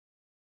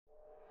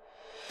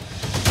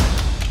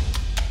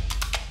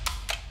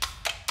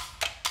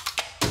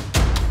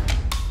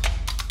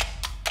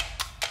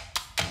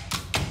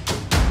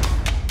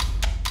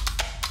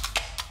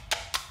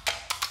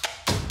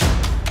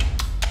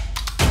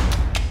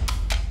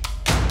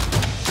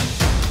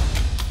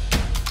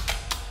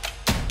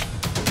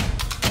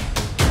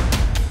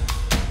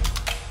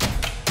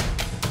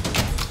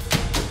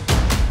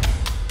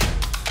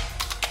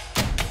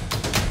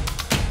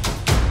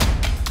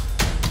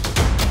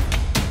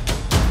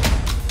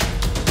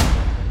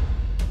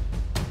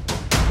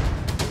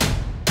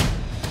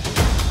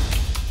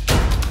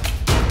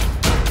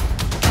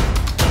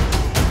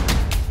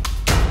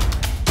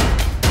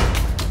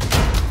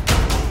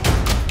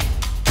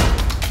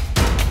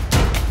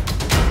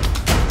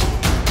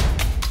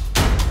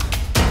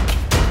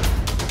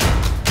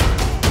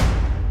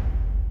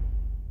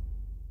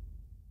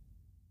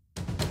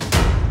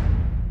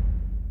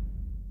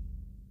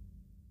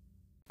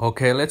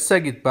Okay, let's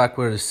take it back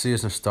where the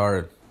season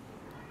started.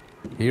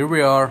 Here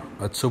we are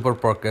at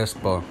Superpark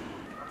Espoo.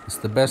 It's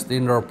the best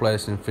indoor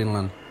place in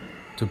Finland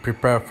to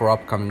prepare for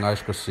upcoming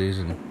ice cross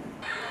season.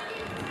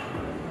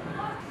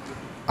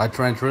 I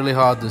trained really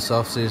hard this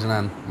off season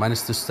and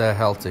managed to stay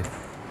healthy,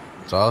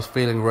 so I was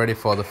feeling ready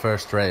for the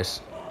first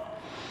race.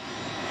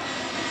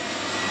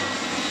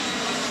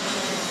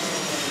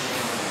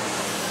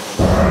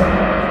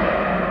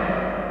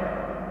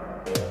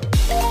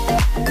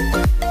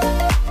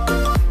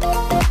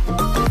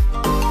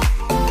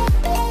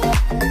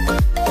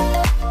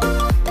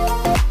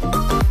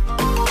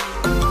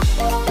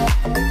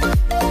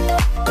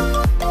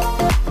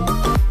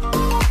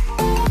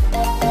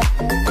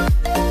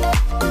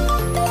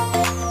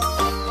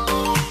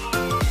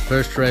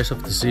 First race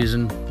of the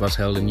season was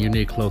held in a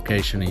unique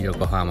location in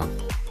Yokohama,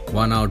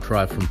 1 hour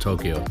drive from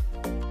Tokyo.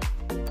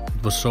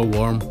 It was so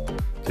warm,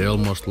 they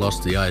almost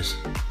lost the ice,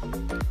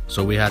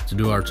 so we had to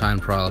do our time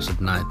trials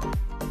at night.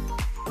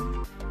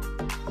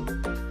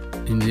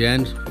 In the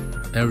end,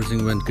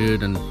 everything went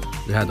good and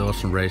we had an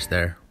awesome race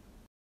there.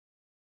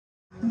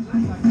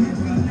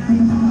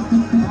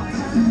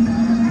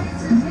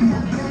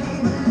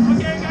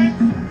 Okay,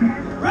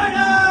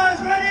 runners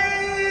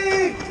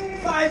ready!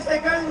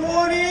 5-second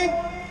warning!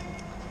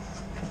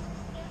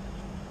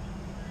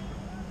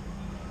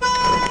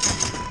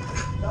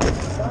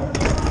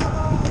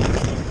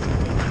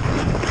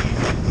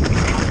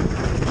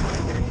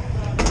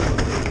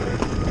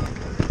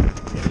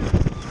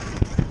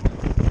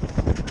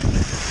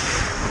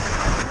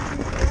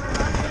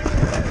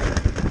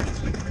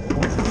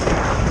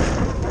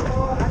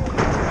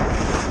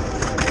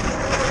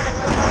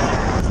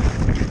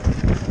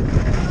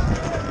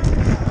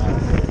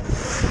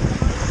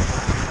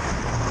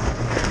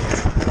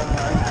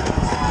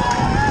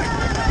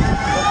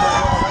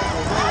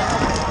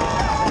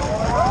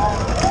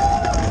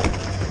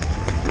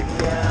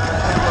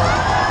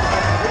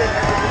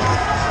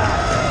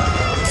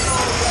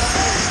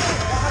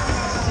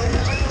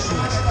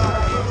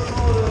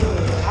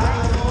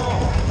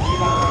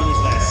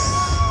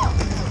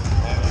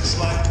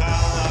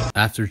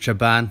 After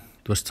Japan,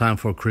 it was time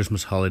for a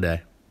Christmas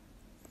holiday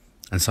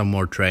and some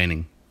more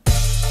training.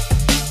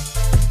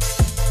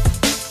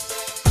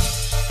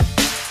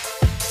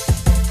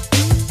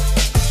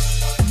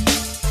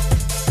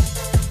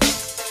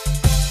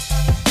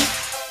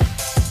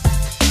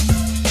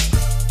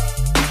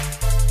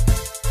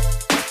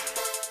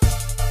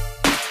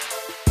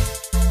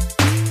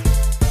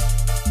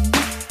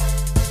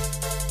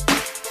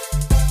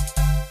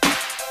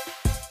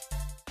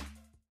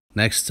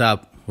 Next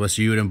stop was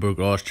Judenburg,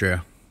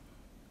 Austria,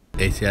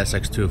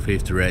 ATSX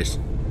 250 race.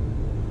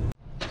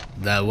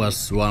 That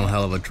was one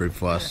hell of a trip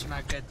for us.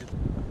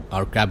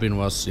 Our cabin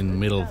was in the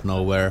middle of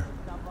nowhere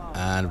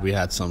and we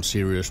had some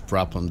serious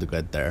problem to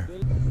get there.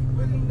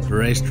 The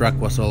racetrack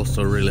was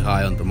also really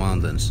high on the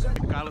mountains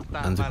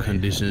and the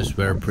conditions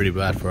were pretty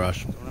bad for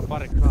us.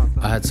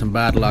 I had some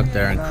bad luck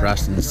there and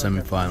crashed in the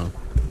semi-final.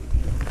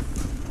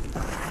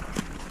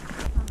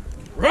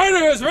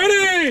 Riders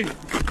ready!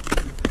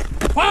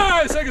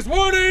 5 seconds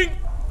warning!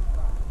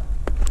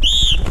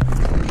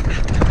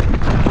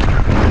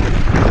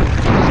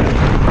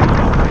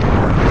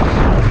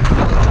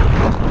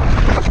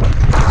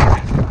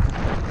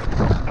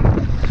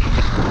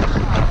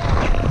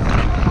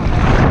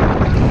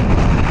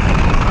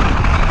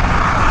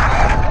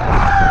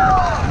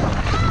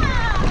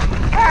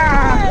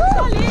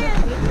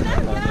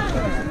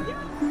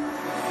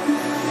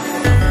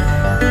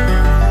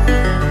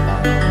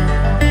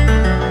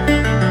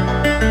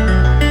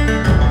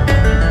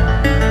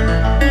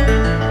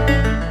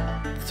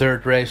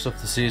 Third race of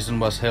the season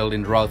was held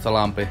in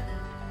Rautalampi.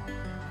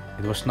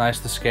 It was nice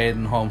to skate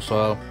in home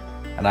soil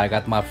and I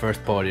got my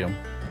first podium.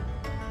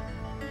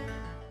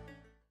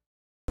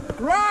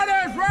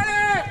 Riders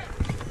ready!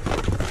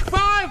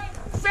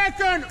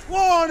 5-second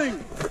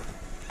warning!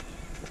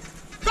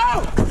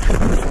 Go!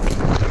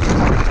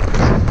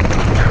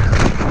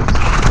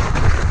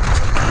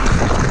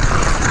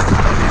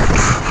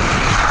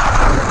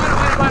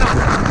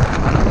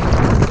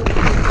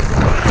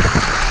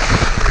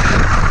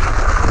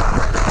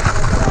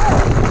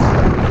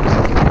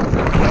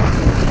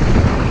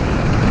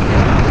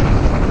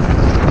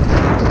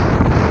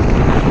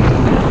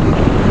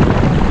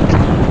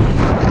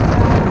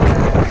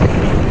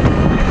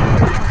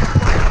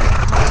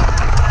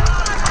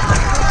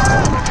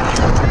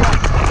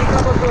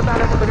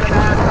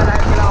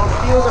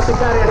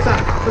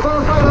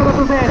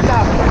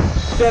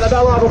 Siellä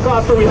tää laavu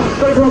kaattui ja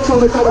toi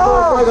Boxalli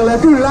paikalle. Ja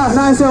kyllä,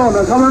 näin se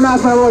on. Haluan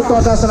nähdä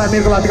voittoa tässä näin.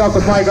 Mirko lähti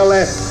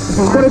kakkospaikalle.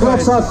 Kori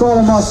Boxaa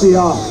kolmas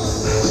ja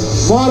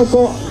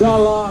Marko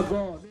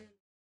Dalago.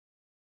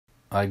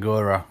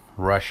 Igora,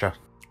 Russia.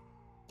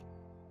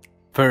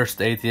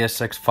 First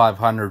ATSX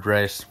 500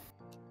 race.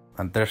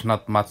 And there's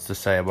not much to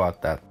say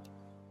about that.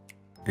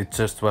 It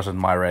just wasn't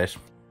my race.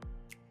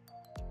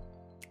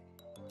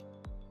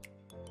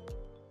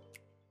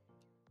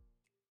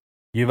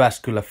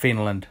 Jyväskylä,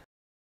 Finland.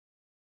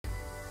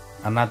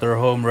 Another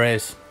home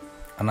race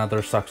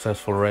another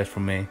successful race for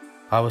me.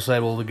 I was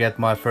able to get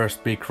my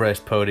first big race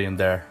podium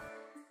there.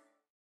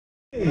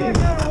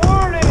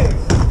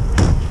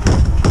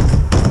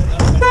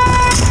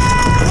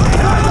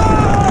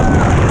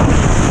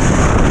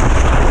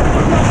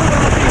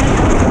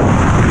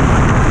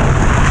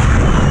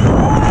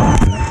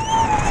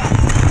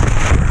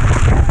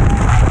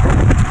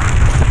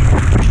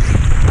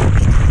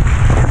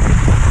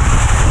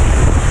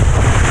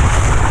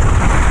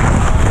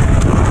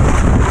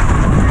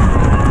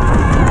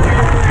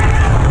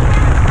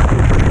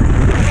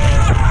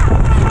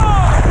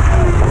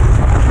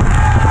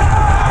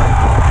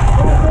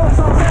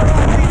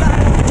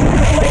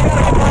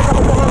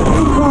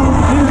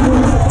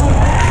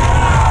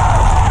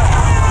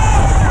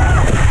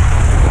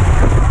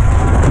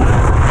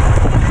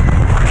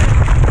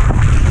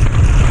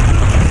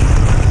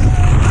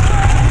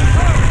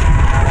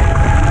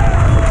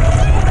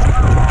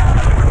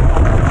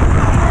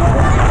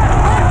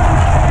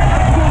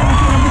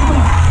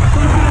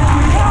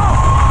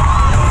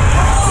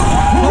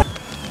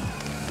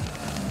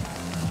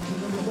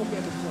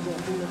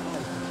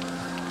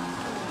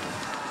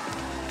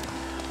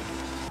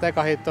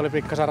 Eka hitti oli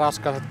pikkasen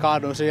raskas, että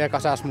kaaduin siinä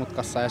ekassa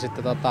S-mutkassa ja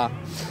sitten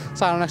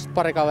sain onneksi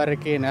pari kaveri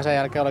kiinni ja sen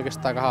jälkeen olikin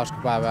sitä aika hauska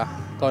päivä ja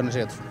toinen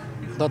sijoitus.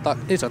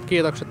 Isot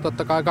kiitokset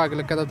totta kai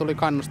kaikille, ketä tuli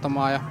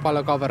kannustamaan ja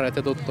paljon kavereita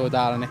ja tuttuja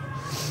täällä, niin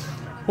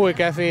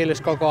huikea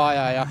fiilis koko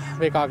ajan ja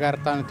vikaa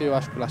kertaa nyt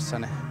Jyväskylässä,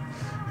 niin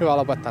hyvä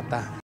lopettaa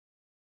tähän.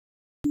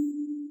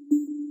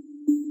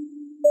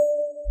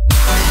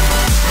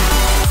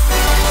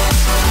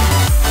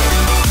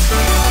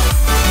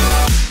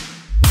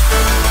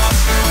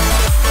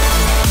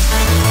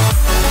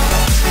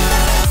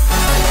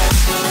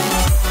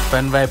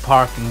 Fenway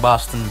Park in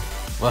Boston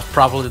was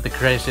probably the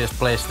craziest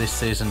place this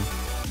season.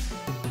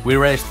 We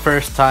raced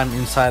first time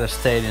inside a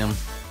stadium.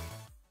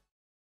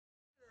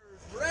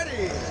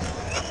 Ready!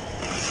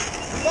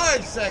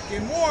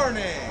 5-second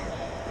warning!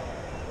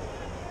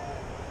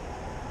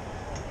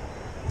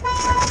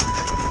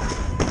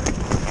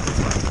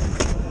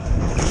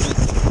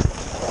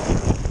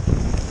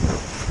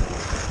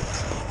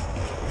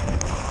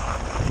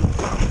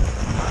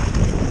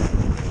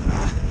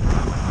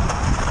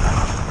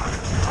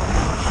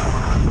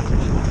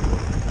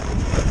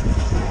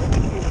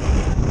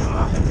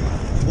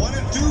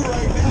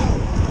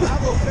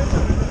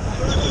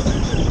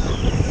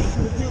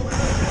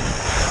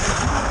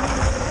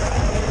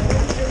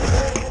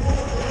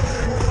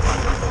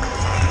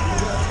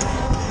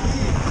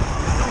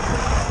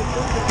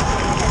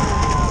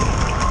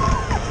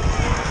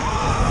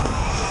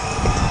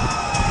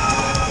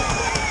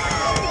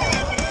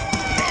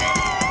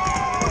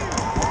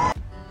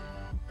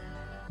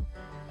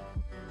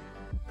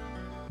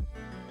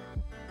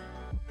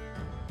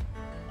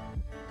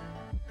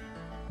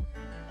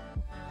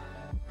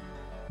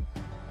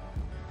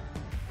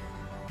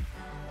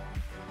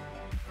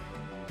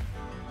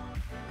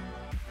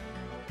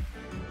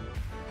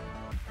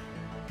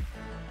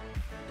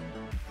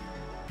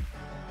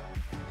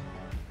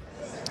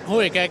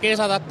 Huikea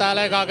kisata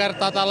täällä ekaa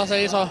kertaa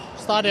tällaisen iso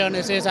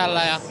stadionin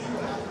sisällä ja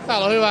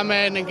täällä on hyvä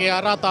meininki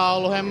ja rata on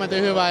ollut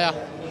hemmetin hyvä ja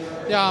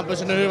jaa on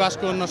pysynyt hyvässä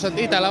kunnossa. Et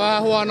itellä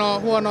vähän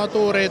huonoa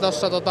tuuria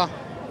tossa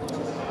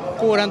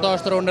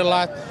 16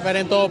 rundilla, et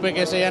vedin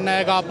toupikin siihen ennen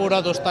ekaa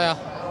pudotusta ja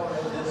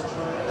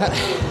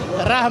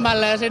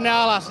rähmälleen sinne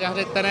alas ja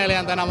sitten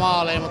 4.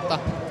 maaliin, mutta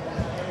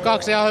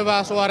 2 ihan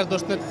hyvää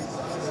suoritusta nyt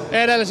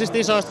edellisistä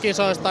isoista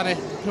kisoista, niin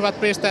hyvät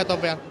pisteet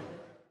on vielä.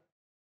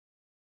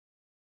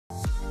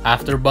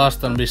 After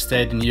Boston, we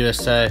stayed in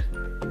USA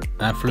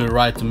and flew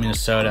right to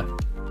Minnesota.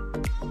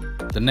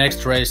 The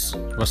next race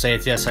was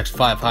ATSX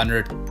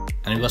 500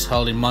 and it was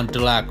held in Mont,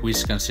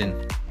 Wisconsin.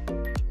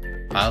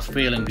 I was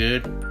feeling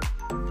good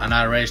and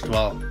I raced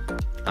well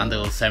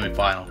until the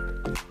semi-final.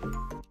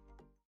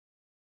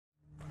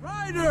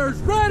 Riders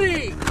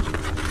ready!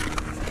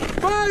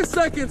 5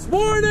 seconds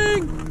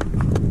warning!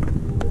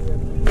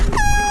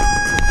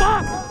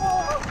 Stop!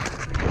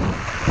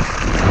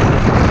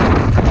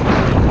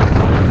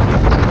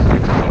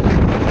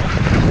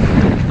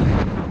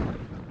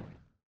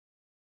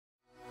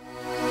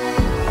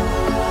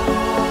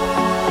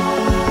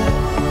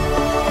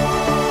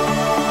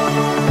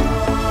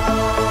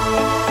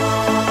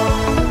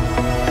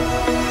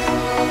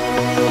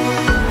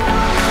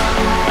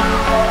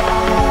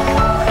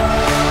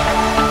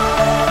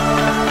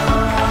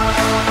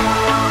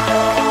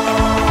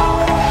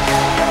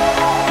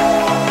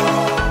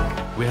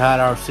 We had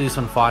our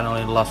season final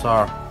in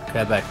Lazare,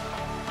 Quebec.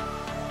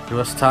 It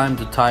was time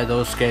to tie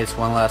those skates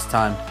one last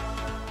time.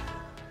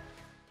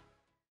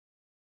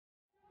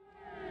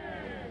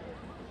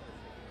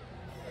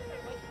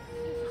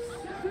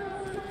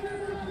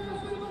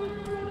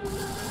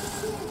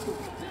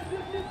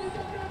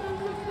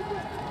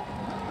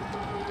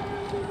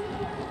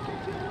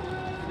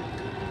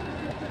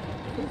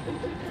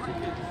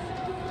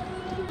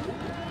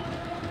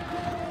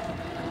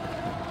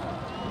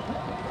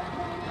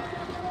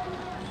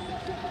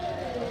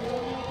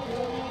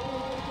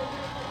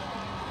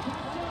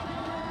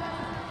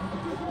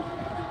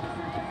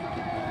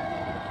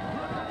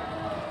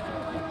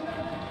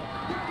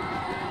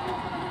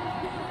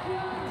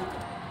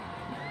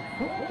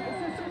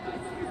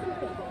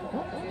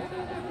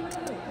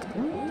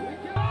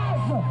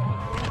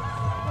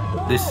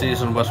 This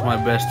season was my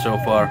best so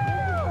far.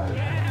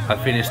 I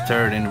finished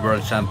third in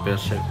World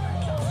Championship.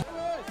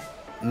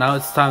 Now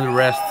it's time to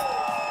rest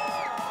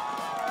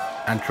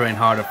and train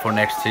harder for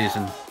next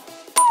season.